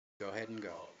Go ahead and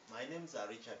go. My name is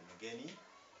Richard Mugeni,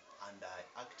 and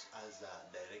I act as a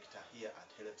director here at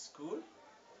HELEP School.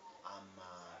 I'm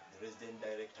the resident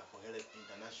director for HELEP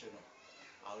International.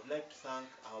 I would like to thank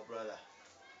our brother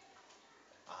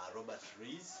Robert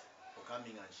Rees for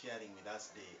coming and sharing with us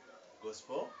the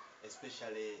gospel,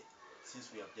 especially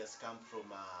since we have just come from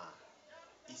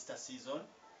Easter season.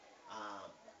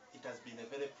 It has been a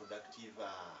very productive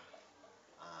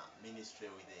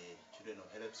ministry with the children of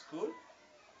HELEP School.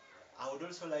 I would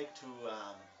also like to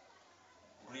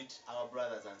greet our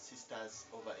brothers and sisters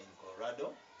over in Colorado,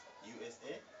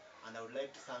 USA, and I would like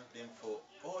to thank them for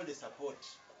all the support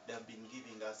they have been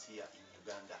giving us here in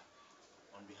Uganda.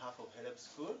 On behalf of HELEP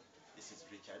School, this is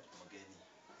Richard Mugeni,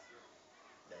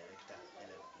 Director,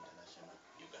 HELEP International,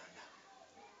 Uganda.